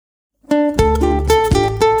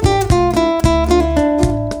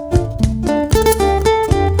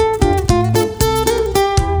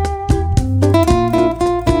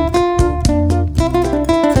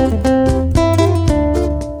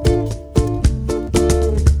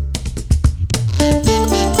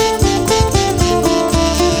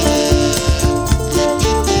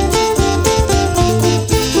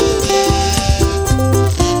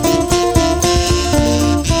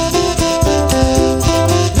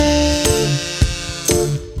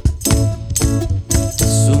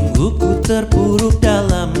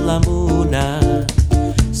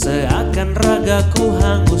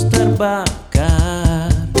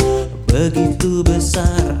Begitu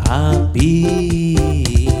besar api,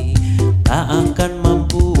 tak akan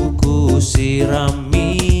mampu ku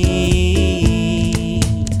sirami.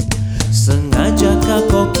 Sengajakah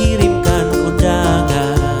kau kirimkan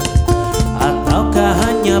undangan, ataukah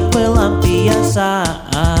hanya pelampiasan?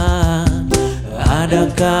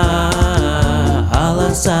 Adakah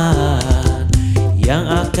alasan yang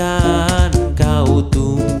akan kau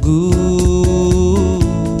tunggu?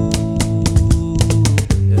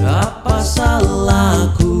 Apa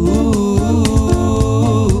salahku?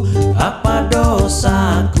 Apa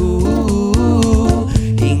dosaku?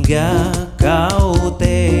 Hingga kau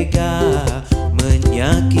tega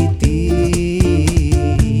menyakiti.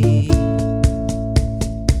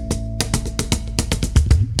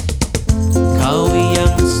 Kau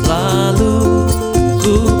yang selalu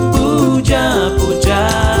ku puja-puja,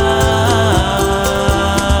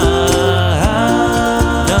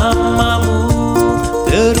 namamu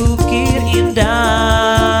terukir indah.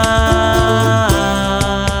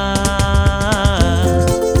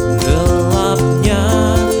 Gelapnya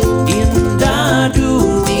indah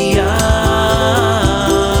dunia,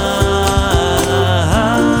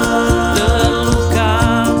 terluka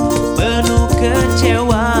penuh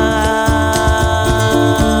kecewa.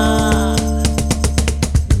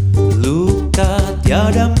 Luka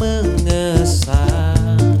tiada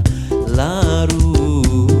mengesan,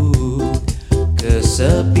 larut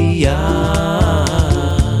kesepian.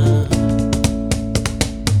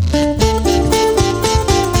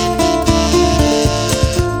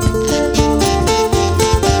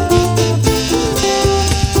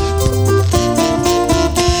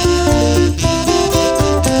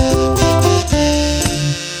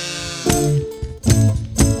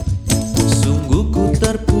 Sungguh ku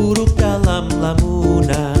terpuruk dalam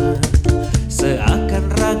lamunan, seakan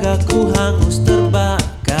ragaku hangus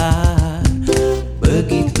terbakar.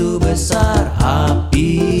 Begitu besar api,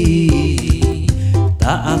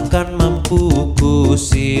 tak akan mampu ku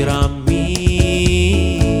sirami.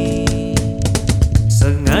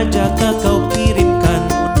 Sengajakah kau kirimkan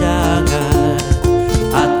undangan,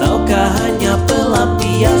 ataukah hanya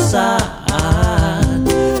pelampiasan?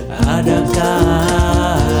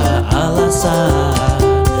 Adakah alasan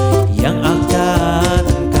yang akan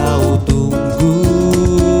kau tunggu?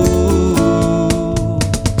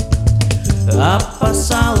 Apa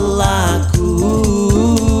salahku?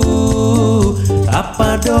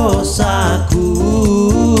 Apa dosaku?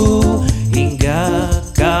 Hingga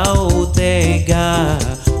kau tega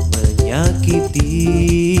menyakiti.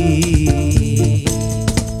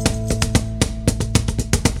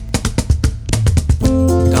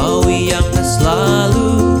 Kau yang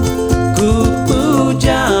selalu ku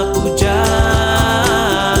puja-puja,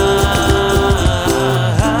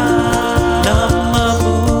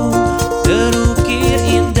 namamu terukir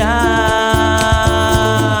indah.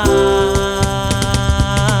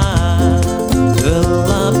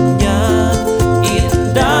 Gelapnya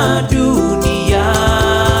indah dunia,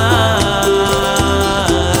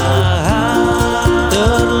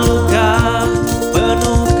 terluka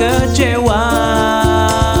penuh kecewa.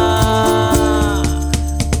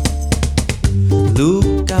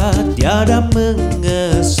 Luka tiada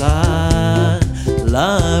mengesan,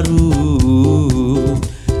 larut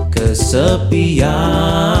kesepian.